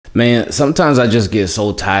Man, sometimes I just get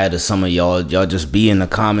so tired of some of y'all. Y'all just be in the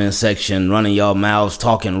comment section, running y'all mouths,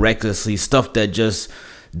 talking recklessly, stuff that just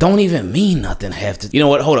don't even mean nothing half the... You know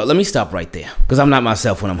what? Hold up. Let me stop right there, because I'm not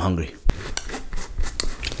myself when I'm hungry.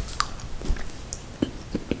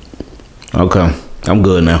 Okay. I'm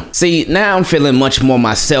good now. See, now I'm feeling much more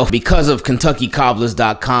myself because of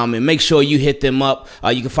KentuckyCobblers.com, and make sure you hit them up.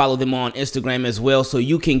 You can follow them on Instagram as well, so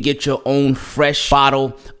you can get your own fresh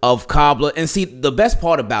bottle of cobbler. And see, the best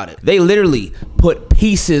part about it, they literally put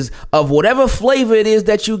pieces of whatever flavor it is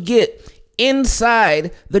that you get inside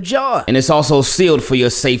the jar, and it's also sealed for your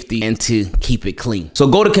safety and to keep it clean. So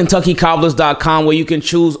go to KentuckyCobblers.com, where you can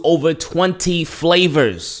choose over 20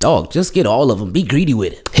 flavors. Dog, just get all of them. Be greedy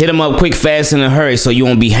with it. Hit them up quick, fast, and in a hurry, so you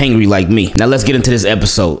won't be hangry like me. Now let's get into this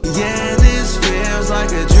episode. Yeah, this feels like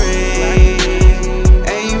a dream,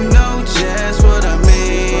 and you know just what I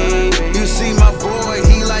mean. You see my boy,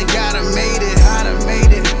 he like gotta made it,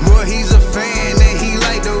 boy, he's a fan and he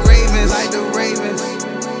like the Ravens,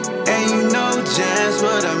 and you know just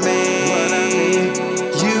what I mean.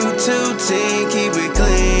 You too, team, keep it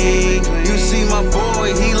clean. You see my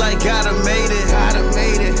boy, he like gotta made it.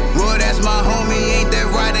 Boy, that's my homie, ain't that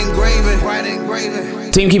right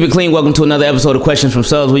engraving. Team, keep it clean. Welcome to another episode of Questions from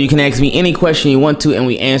Subs, where you can ask me any question you want to, and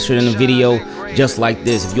we answer it in a video just like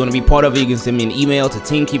this. If you want to be part of it, you can send me an email to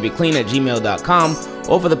teamkeepitclean@gmail.com,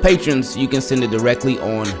 or for the patrons, you can send it directly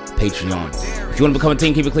on Patreon. If you want to become a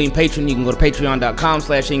Team Keep It Clean patron, you can go to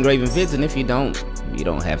patreon.com/Ingravenvids, and if you don't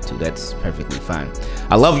have to. That's perfectly fine.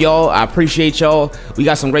 I love y'all. I appreciate y'all. We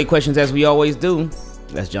got some great questions, as we always do.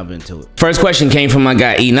 Let's jump into it. First question came from my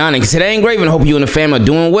guy E9. He said, "Hey, Ingraven, hope you and the fam are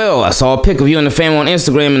doing well. I saw a pic of you and the fam on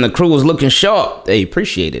Instagram, and the crew was looking sharp." Hey,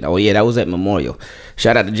 appreciate it. Oh yeah, that was at Memorial.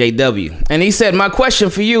 Shout out to JW. And he said, "My question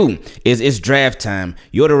for you is, it's draft time.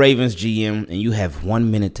 You're the Ravens GM, and you have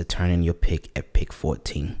 1 minute to turn in your pick at pick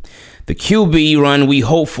 14. The QB run we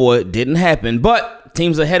hoped for didn't happen, but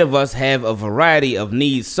teams ahead of us have a variety of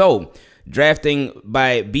needs. So drafting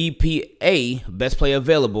by BPA, best player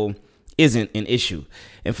available, isn't an issue.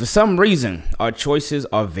 And for some reason, our choices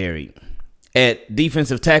are varied. At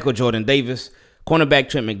defensive tackle, Jordan Davis; cornerback,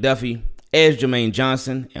 Trent McDuffie; edge, Jermaine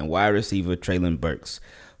Johnson; and wide receiver, Treylon Burks.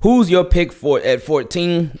 Who's your pick for at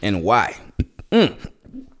 14 and why?"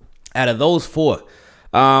 Out of those four,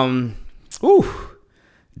 Jordan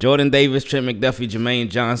Davis, Trent McDuffie,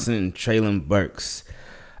 Jermaine Johnson, and Treylon Burks.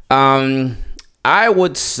 I'd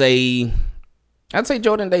say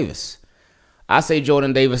Jordan Davis. I say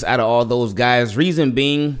Jordan Davis out of all those guys. Reason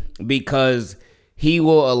being, because he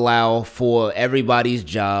will allow for everybody's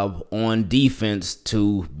job on defense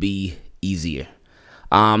to be easier.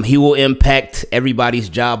 He will impact everybody's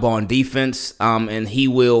job on defense, and he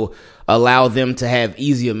will allow them to have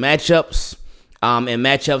easier matchups, and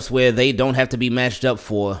matchups where they don't have to be matched up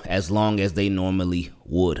for as long as they normally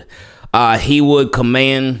would. He would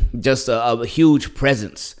command just a huge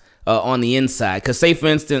presence on the inside. Because say, for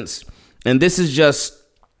instance, and this is just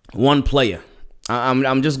one player.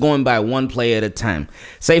 I'm just going by one player at a time.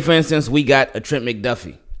 Say, for instance, we got a Trent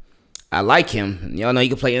McDuffie. I like him. Y'all know he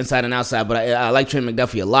can play inside and outside, but I like Trent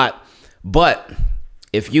McDuffie a lot. But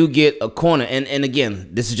if you get a corner, and again,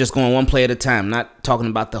 this is just going one player at a time, not talking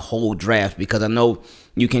about the whole draft, because I know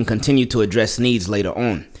you can continue to address needs later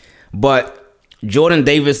on. But Jordan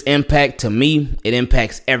Davis' impact, to me, it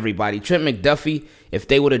impacts everybody. Trent McDuffie, if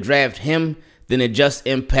they were to draft him, then it just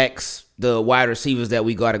impacts the wide receivers that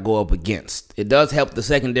we got to go up against. It does help the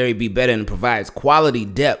secondary be better and provides quality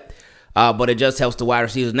depth, but it just helps the wide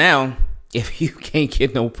receivers. Now, if you can't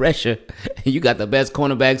get no pressure, you got the best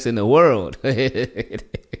cornerbacks in the world, it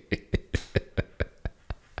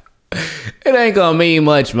ain't going to mean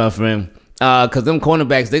much, my friend. Because them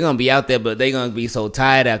cornerbacks, they're going to be out there, but they're going to be so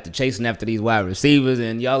tired after chasing after these wide receivers,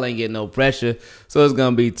 and y'all ain't getting no pressure, so it's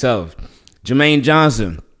going to be tough. Jermaine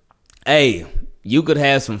Johnson, hey, you could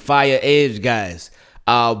have some fire edge guys,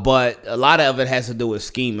 but a lot of it has to do with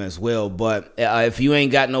scheme as well. But if you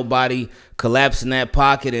ain't got nobody collapsing that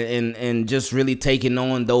pocket and just really taking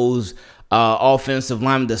on those offensive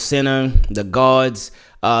linemen, the center, the guards,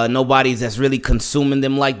 nobody's that's really consuming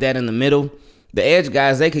them like that in the middle. The edge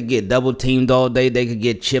guys, they could get double teamed all day. They could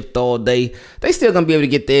get chipped all day. They still going to be able to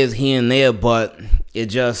get theirs here and there, but it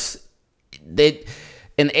just,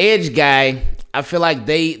 an edge guy, I feel like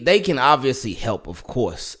they can obviously help, of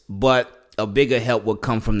course, but a bigger help would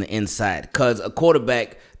come from the inside, because a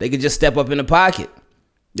quarterback, they could just step up in the pocket.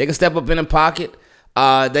 They can step up in the pocket.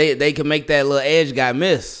 They can make that little edge guy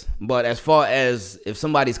miss. But as far as if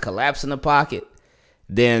somebody's collapsing the pocket,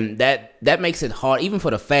 then that makes it hard, even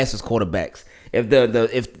for the fastest quarterbacks.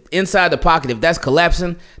 if inside the pocket, if that's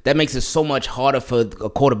collapsing, that makes it so much harder for a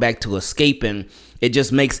quarterback to escape, and it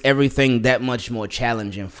just makes everything that much more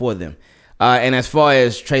challenging for them. And as far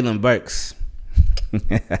as Treylon Burks,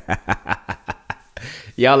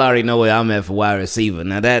 y'all already know where I'm at for wide receiver.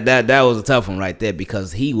 Now that was a tough one right there,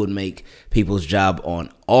 because he would make people's job on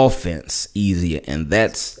offense easier, and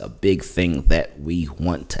that's a big thing that we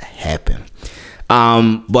want to happen.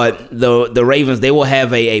 But the Ravens, they will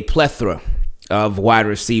have a plethora of wide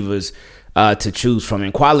receivers to choose from,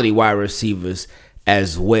 and quality wide receivers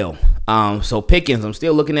as well. So Pickens, I'm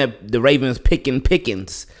still looking at the Ravens picking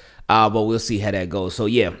Pickens, but we'll see how that goes. So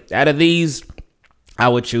yeah, out of these, I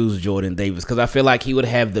would choose Jordan Davis, because I feel like he would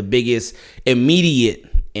have the biggest immediate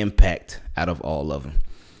impact out of all of them.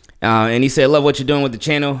 And he said, love what you're doing with the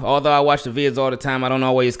channel. Although I watch the vids all the time, I don't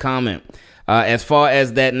always comment. As far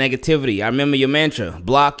as that negativity, I remember your mantra,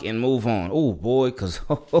 block and move on. Oh, boy, because,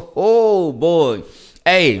 oh, boy.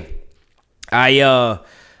 Hey,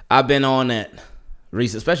 I've been on that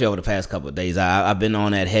recently, especially over the past couple of days. I've been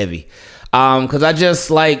on that heavy. Because I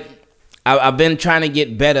just, like, I've been trying to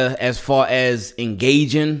get better as far as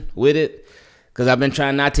engaging with it. Because I've been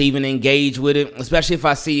trying not to even engage with it,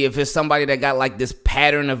 especially if it's somebody that got like this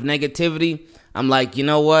pattern of negativity. I'm like, you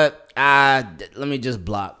know what? Let me just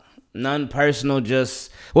block. None personal,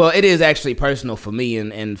 well, it is actually personal for me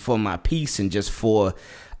and for my peace, and just for,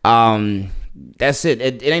 that's it.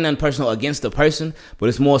 It ain't nothing personal against the person, but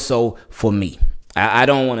it's more so for me. I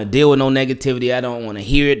don't want to deal with no negativity. I don't want to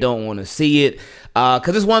hear it, don't want to see it.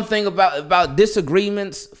 Because it's one thing about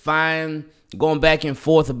disagreements, fine. Going back and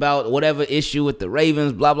forth about whatever issue with the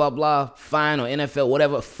Ravens, blah, blah, blah, fine, or NFL,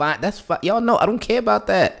 whatever, fine. That's fine. Y'all know I don't care about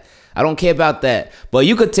that. I don't care about that. But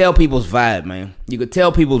you could tell people's vibe, man. You could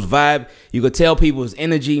tell people's vibe. You could tell people's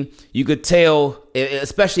energy. You could tell,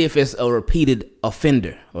 especially if it's a repeated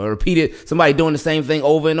offender or somebody doing the same thing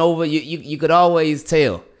over and over. You could always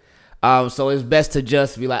tell. So it's best to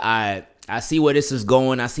just be like, all right, I see where this is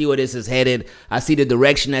going. I see where this is headed. I see the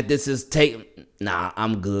direction that this is taking. Nah,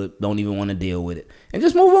 I'm good. Don't even want to deal with it. And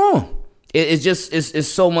just move on. It's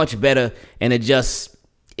so much better, and it's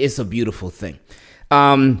a beautiful thing.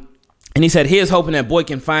 And he said, here's hoping that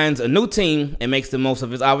Boykin finds a new team and makes the most of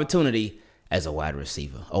his opportunity as a wide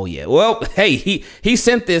receiver. Oh, yeah. Well, hey, he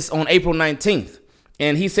sent this on April 19th.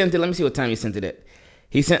 And he sent it, let me see what time he sent it at.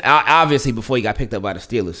 He sent, obviously, before he got picked up by the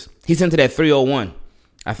Steelers. He sent it at 3:01.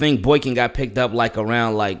 I think Boykin got picked up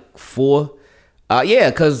around 4. Yeah,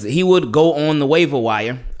 because he would go on the waiver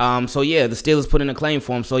wire. So, yeah, the Steelers put in a claim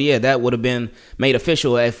for him. So, yeah, that would have been made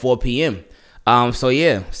official at 4 p.m. So,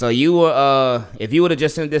 yeah. So, you were, if you would have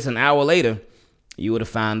just sent this an hour later, you would have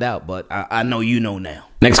found out. But I know you know now.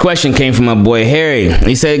 Next question came from my boy Harry.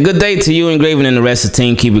 He said, good day to you, Ingraven, and the rest of the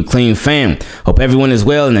team. Keep it clean, fam. Hope everyone is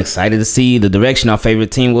well and excited to see the direction our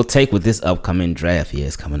favorite team will take with this upcoming draft. Yeah,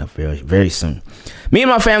 it's coming up very, very soon. Me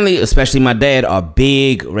and my family, especially my dad, are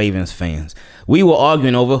big Ravens fans. We were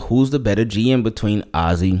arguing over who's the better GM between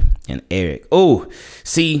Ozzie and Eric. Oh,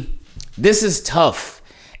 see, this is tough.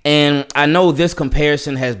 And I know this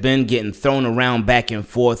comparison has been getting thrown around back and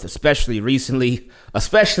forth, especially recently.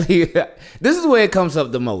 Especially, this is where it comes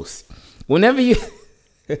up the most. Whenever you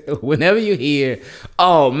hear,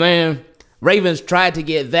 oh, man, Ravens tried to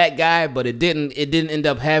get that guy, but it didn't end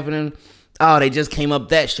up happening. Oh, they just came up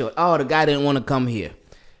that short. Oh, the guy didn't want to come here.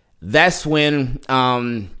 That's when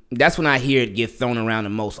I hear it get thrown around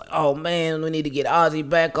the most. Like, oh, man, we need to get Ozzie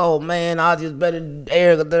back. Oh, man, Ozzie's better than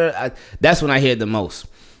Eric. That's when I hear it the most.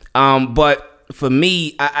 But for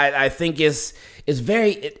me, I think it's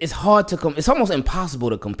hard to it's almost impossible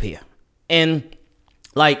to compare. And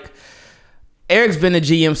Eric's been a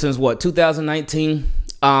GM since 2019.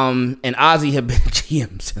 And Ozzie had been a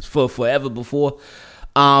GM since for forever before.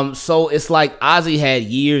 So it's like Ozzie had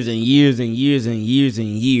years and years and years and years and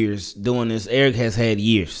years doing this. Eric has had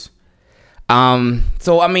years.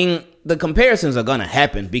 So I mean, the comparisons are gonna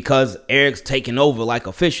happen because Eric's taking over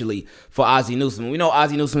officially for Ozzie Newsome. We know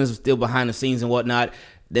Ozzie Newsome is still behind the scenes and whatnot.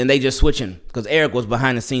 Then they just switching because Eric was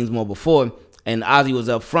behind the scenes more before and Ozzie was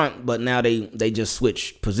up front, but now they just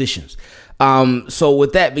switched positions. So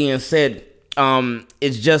with that being said,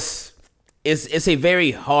 it's a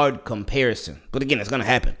very hard comparison. But again, it's going to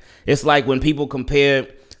happen. It's like when people compare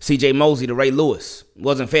C.J. Mosley to Ray Lewis. It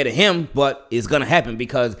wasn't fair to him, but it's going to happen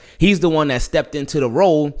because he's the one that stepped into the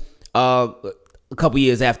role a couple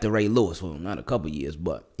years after Ray Lewis. Well, not a couple years,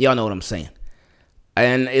 but y'all know what I'm saying.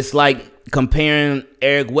 And it's like comparing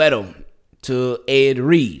Eric Weddle to Ed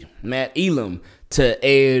Reed, Matt Elam to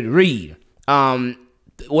Ed Reed.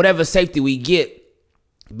 Whatever safety we get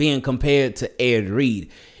being compared to Ed Reed.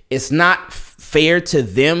 It's not fair to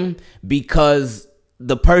them because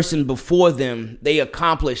the person before them, they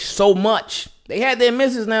accomplished so much. They had their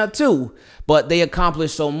misses now too, but they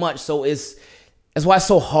accomplished so much. So that's why it's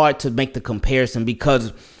so hard to make the comparison,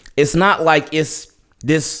 because it's not like it's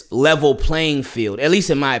this level playing field, at least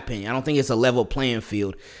in my opinion. I don't think it's a level playing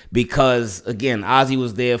field because, again, Ozzy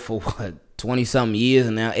was there for what, 20 something years,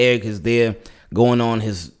 and now Eric is there going on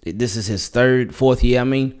this is his fourth year, I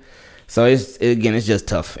mean. So it's just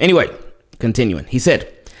tough. Anyway, continuing. He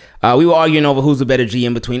said, we were arguing over who's the better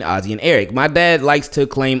GM between Ozzy and Eric. My dad likes to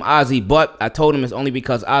claim Ozzy, but I told him it's only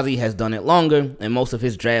because Ozzy has done it longer, and most of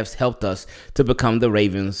his drafts helped us to become the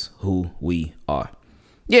Ravens who we are.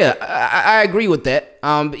 Yeah, I agree with that.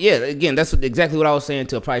 Yeah, again, that's exactly what I was saying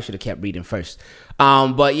too. I probably should have kept reading first.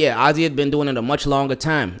 But yeah, Ozzy had been doing it a much longer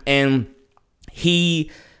time, and he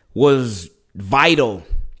was vital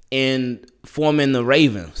in forming the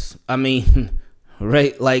Ravens. I mean,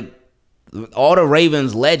 right, like all the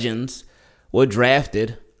Ravens legends were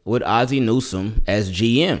drafted with Ozzie Newsome as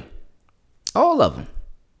GM. All of them.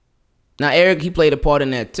 Now, Eric, he played a part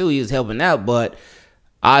in that too. He was helping out, but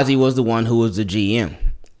Ozzie was the one who was the GM.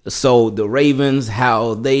 So the Ravens,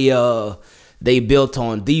 how they built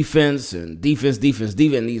on defense, these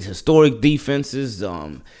historic defenses.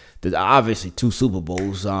 Obviously 2 Super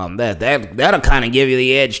Bowls. That'll kind of give you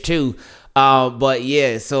the edge too. But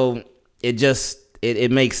yeah, so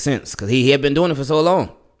it makes sense because he had been doing it for so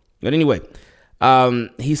long. But anyway,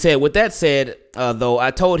 he said, with that said, though, I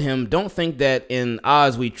told him, don't think that in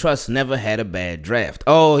Oz we trust never had a bad draft.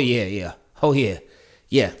 Oh yeah.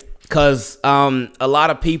 Because a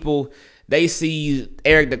lot of people, they see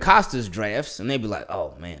Eric DeCosta's drafts and they be like,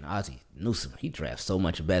 oh man, Ozzie Newsome, he drafts so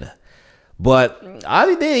much better. But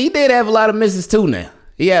Ozzie he did have a lot of misses too now.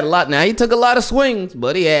 He had a lot. Now, he took a lot of swings,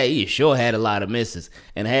 but he sure had a lot of misses.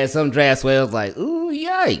 And had some drafts where it was like, ooh,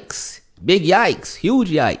 yikes. Big yikes. Huge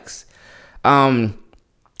yikes.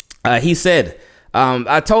 He said,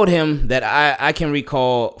 I told him that I can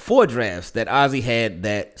recall 4 drafts that Ozzie had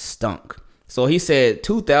that stunk. So he said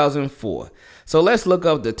 2004. So let's look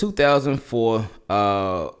up the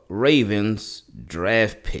 2004 Ravens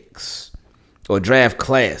draft picks. Or draft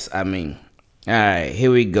class, I mean. All right,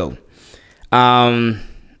 here we go.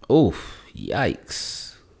 Oof,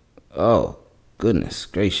 yikes. Oh, goodness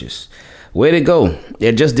gracious. Where'd it go?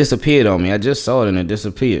 It just disappeared on me. I just saw it and it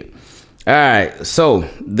disappeared. All right, so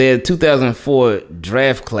the 2004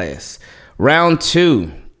 draft class. Round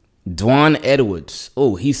 2, Dwan Edwards.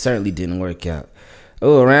 Oh, he certainly didn't work out.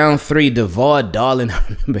 Oh, round 3, DeVar Darling. I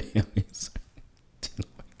remember him. Didn't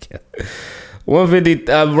work out.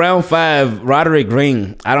 150. Round 5, Roderick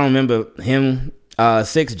Green. I don't remember him.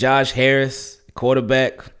 6, Josh Harris,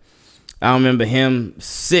 quarterback. I don't remember him.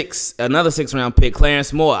 6, another 6th-round pick,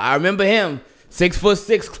 Clarence Moore. I remember him.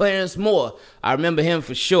 6'6", Clarence Moore. I remember him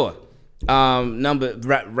for sure.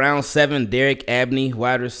 Round 7, Derek Abney,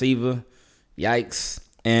 wide receiver. Yikes.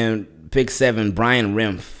 And pick 7, Brian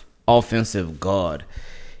Remph, offensive guard.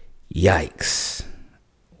 Yikes.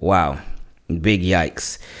 Wow. Big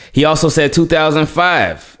yikes. He also said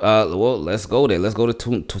 2005. Well, let's go there. Let's go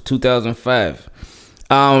to 2005.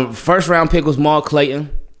 First round pick was Mark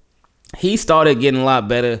Clayton. He started getting a lot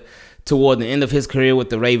better toward the end of his career with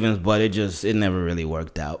the Ravens, but it never really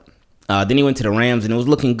worked out. Then he went to the Rams and it was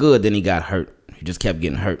looking good. Then he got hurt. He just kept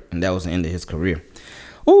getting hurt, and that was the end of his career.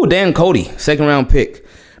 Ooh, Dan Cody, 2nd round pick.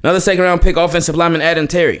 Another 2nd round pick, offensive lineman Adam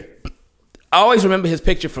Terry. I always remember his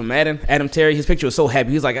picture from Madden. Adam Terry, his picture was so happy.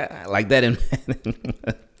 He was like, I like that in Madden.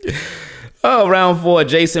 Oh, round 4,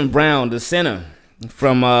 Jason Brown, the center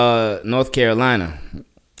from North Carolina.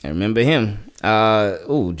 I remember him.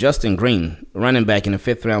 Justin Green, running back in the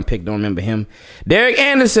 5th round pick. Don't remember him. Derek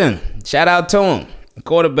Anderson, shout out to him,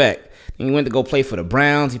 quarterback. He went to go play for the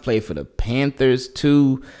Browns. He played for the Panthers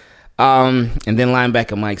too. And then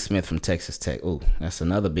linebacker Mike Smith from Texas Tech. Oh, that's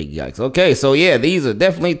another big yikes. Okay, so yeah, these are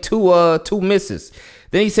definitely two misses.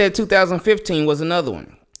 Then he said 2015 was another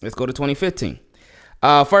one. Let's go to 2015.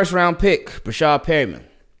 1st round pick, Brashad Perryman.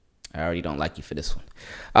 I already don't like you for this one.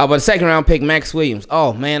 But 2nd round pick, Max Williams.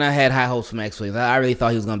 Oh man, I had high hopes for Max Williams. I really thought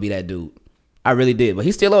he was gonna be that dude. I really did. But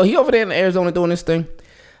he over there in Arizona doing this thing.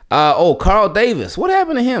 Carl Davis. What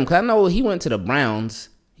happened to him? Cause I know he went to the Browns.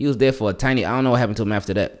 He was there for a tiny. I don't know what happened to him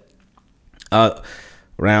after that.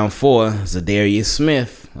 Round 4, Zadarius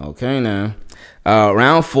Smith. Okay now.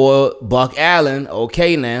 Round 4, Buck Allen.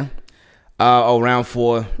 Okay now. Round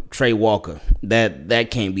 4, Trey Walker.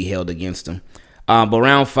 That can't be held against him. But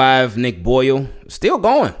round 5, Nick Boyle. Still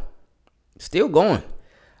going.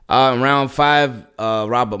 Round 5,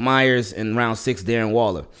 Robert Myers. And round 6, Darren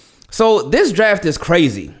Waller. So this draft is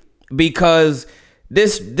crazy because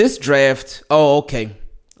This draft. Oh, okay.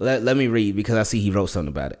 Let me read because I see he wrote something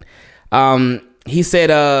about it. He said,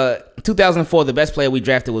 2004, the best player we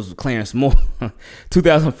drafted was Clarence Moore.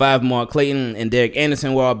 2005, Mark Clayton and Derek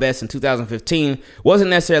Anderson were our best. In 2015, wasn't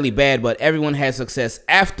necessarily bad, but everyone had success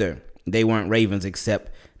after they weren't Ravens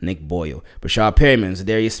except Nick Boyle, Brashard Perriman,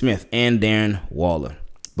 Zadarius Smith, and Darren Waller.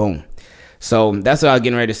 Boom. So that's what I was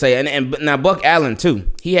getting ready to say. And now Buck Allen,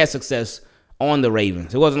 too. He had success on the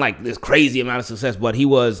Ravens. It wasn't like this crazy amount of success, but he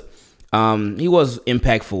was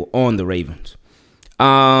impactful on the Ravens.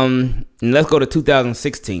 And let's go to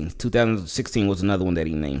 2016. 2016 was another one that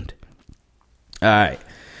he named. All right.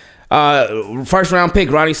 First round pick,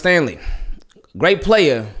 Ronnie Stanley. Great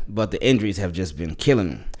player, but the injuries have just been killing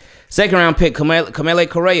him. Second round pick, Kamele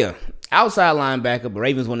Correa. Outside linebacker, but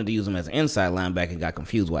Ravens wanted to use him as an inside linebacker and got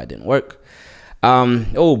confused why it didn't work.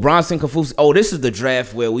 Bronson Kafusi. Oh, this is the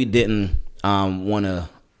draft where we didn't want to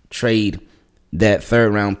trade that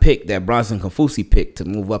third round pick, that Bronson Kafusi pick, to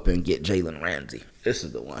move up and get Jalen Ramsey. This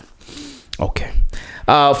is the one. Okay.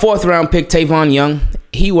 Fourth round pick, Tavon Young.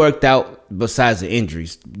 He worked out besides the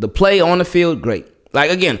injuries. The play on the field, great.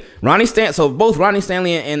 Like, again, so both Ronnie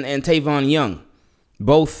Stanley and Tavon Young,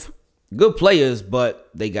 both good players, but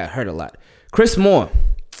they got hurt a lot. Chris Moore,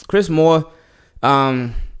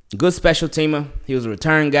 good special teamer. He was a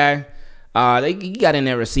return guy. He got in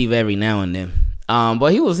there receive every now and then.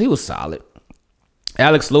 But he was solid.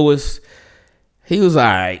 Alex Lewis, he was all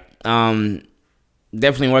right.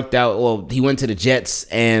 Definitely worked out. Well, he went to the Jets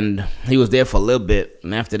and he was there for a little bit.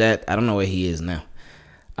 And after that, I don't know where he is now.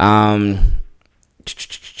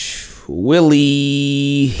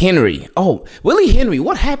 Willie Henry. Oh, Willie Henry.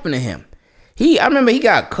 What happened to him? I remember he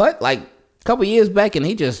got cut like a couple years back and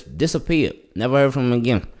he just disappeared. Never heard from him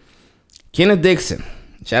again. Kenneth Dixon.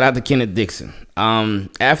 Shout out to Kenneth Dixon.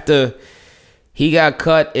 After he got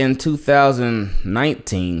cut in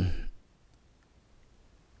 2019,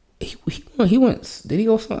 he went. Did he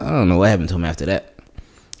go? I don't know what happened to him after that.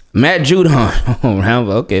 Matt Judon.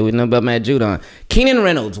 Okay, we know about Matt Judon. Keenan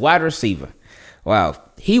Reynolds, wide receiver. Wow,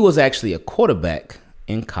 he was actually a quarterback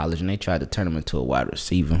in college, and they tried to turn him into a wide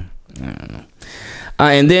receiver. I don't know.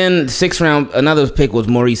 And then sixth round, another pick was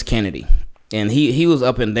Maurice Kennedy, and he was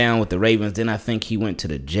up and down with the Ravens. Then I think he went to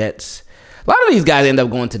the Jets. A lot of these guys end up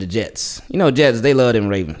going to the Jets. You know, Jets, they love them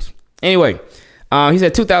Ravens. Anyway, he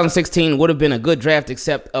said 2016 would have been a good draft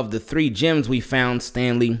except of the three gems we found,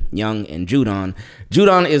 Stanley, Young, and Judon.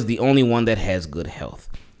 Judon is the only one that has good health.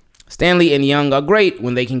 Stanley and Young are great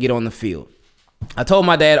when they can get on the field. I told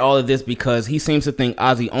my dad all of this because he seems to think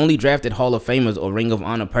Ozzie only drafted Hall of Famers or Ring of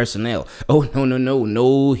Honor personnel. Oh,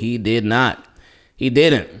 no, he did not. He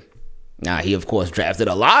didn't. Now, he, of course, drafted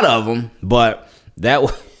a lot of them, but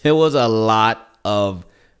it was a lot of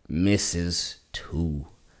misses, too.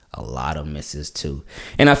 A lot of misses, too.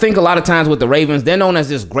 And I think a lot of times with the Ravens, they're known as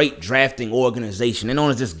this great drafting organization. They're known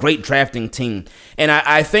as this great drafting team. And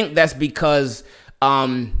I think that's because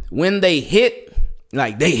when they hit,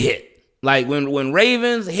 like they hit. Like when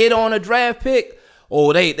Ravens hit on a draft pick,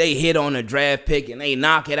 they hit on a draft pick and they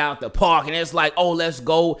knock it out the park. And it's like, oh, let's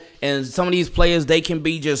go. And some of these players, they can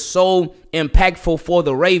be just so impactful for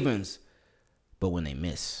the Ravens. But when they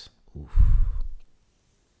miss, oof.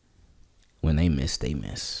 When they miss, they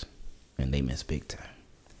miss. And they miss big time.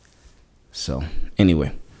 So,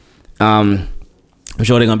 anyway. I'm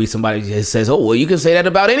sure they're going to be somebody that says, oh, well, you can say that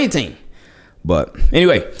about any team. But,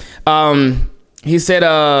 anyway. He said,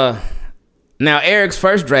 now, Eric's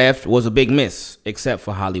first draft was a big miss, except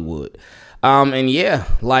for Hollywood. And, yeah,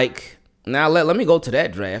 like, now let me go to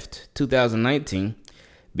that draft, 2019,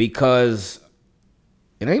 because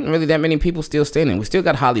it ain't really that many people still standing. We still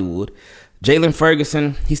got Hollywood. Jalen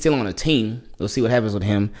Ferguson, he's still on a team. We'll see what happens with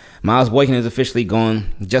him. Miles Boykin is officially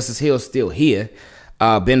gone. Justice Hill's still here.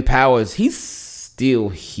 Ben Powers, he's still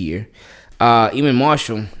here. Even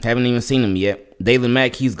Marshall, haven't even seen him yet. Daylon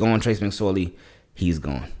Mack, he's gone. Trace McSorley, he's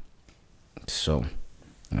gone. So,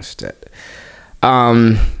 that's that.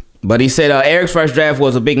 But he said Eric's first draft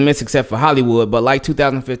was a big miss except for Hollywood. But like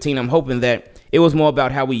 2015, I'm hoping that it was more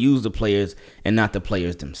about how we use the players and not the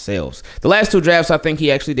players themselves. The last two drafts, I think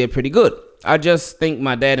he actually did pretty good. I just think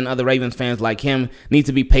my dad and other Ravens fans like him need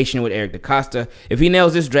to be patient with Eric DeCosta. If he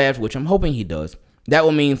nails this draft, which I'm hoping he does, that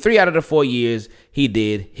will mean 3 out of the 4 years he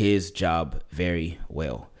did his job very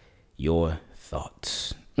well. Your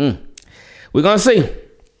thoughts? We're going to see.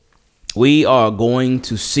 We are going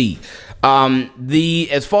to see.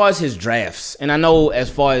 As far as his drafts, and I know as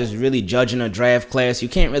far as really judging a draft class, you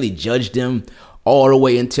can't really judge them all the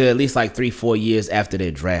way until at least like 3-4 years after they're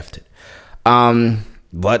drafted.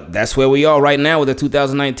 But that's where we are right now with the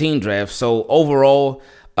 2019 draft. So overall,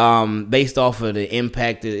 based off of the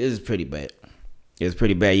impact, it is pretty bad. It's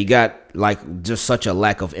pretty bad. You got like just such a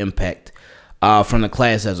lack of impact from the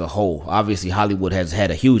class as a whole. Obviously, Hollywood has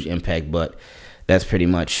had a huge impact, but that's pretty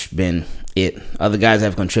much been it. Other guys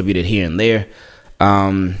have contributed here and there.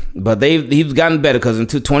 But he's gotten better because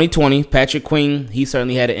into 2020, Patrick Queen, he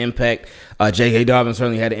certainly had an impact. J.K. Dobbins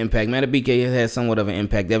certainly had an impact. Matabike has had somewhat of an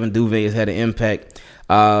impact. Devin Duvay has had an impact.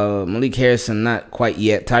 Malik Harrison, not quite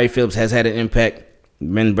yet. Tyree Phillips has had an impact.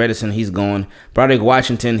 Ben Bredesen, he's gone. Broderick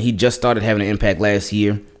Washington, he just started having an impact last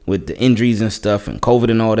year with the injuries and stuff and COVID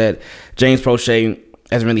and all that. James Prochet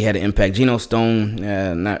hasn't really had an impact. Geno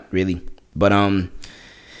Stone, not really. But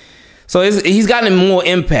so he's gotten more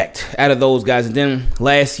impact out of those guys. And then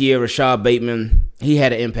last year, Rashad Bateman, he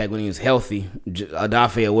had an impact when he was healthy.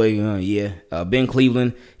 Adafe away, Ben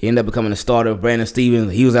Cleveland, he ended up becoming a starter. Brandon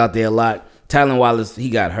Stevens, he was out there a lot. Tylen Wallace, he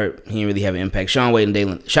got hurt. He didn't really have an impact. Sean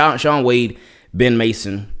Wade, Ben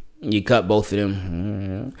Mason, you cut both of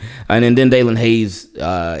them. And then Dalen Hayes,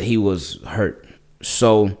 he was hurt.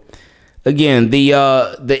 So, again,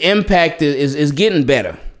 the impact is getting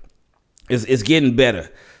better. It's getting better.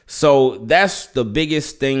 So, that's the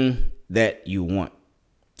biggest thing that you want.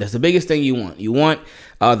 That's the biggest thing you want. You want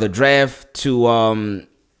the draft you want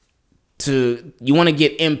to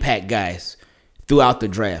get impact guys throughout the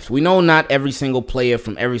draft. We know not every single player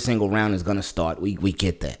from every single round is going to start. We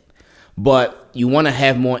get that. But you want to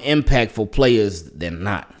have more impactful players than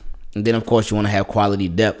not. And then, of course, you want to have quality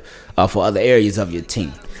depth for other areas of your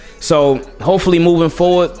team. So, hopefully, moving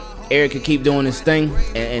forward, Eric can keep doing his thing.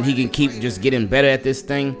 And he can keep just getting better at this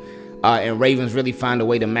thing. And Ravens really find a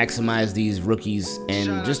way to maximize these rookies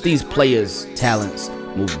and just these players' talents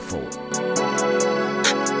moving forward.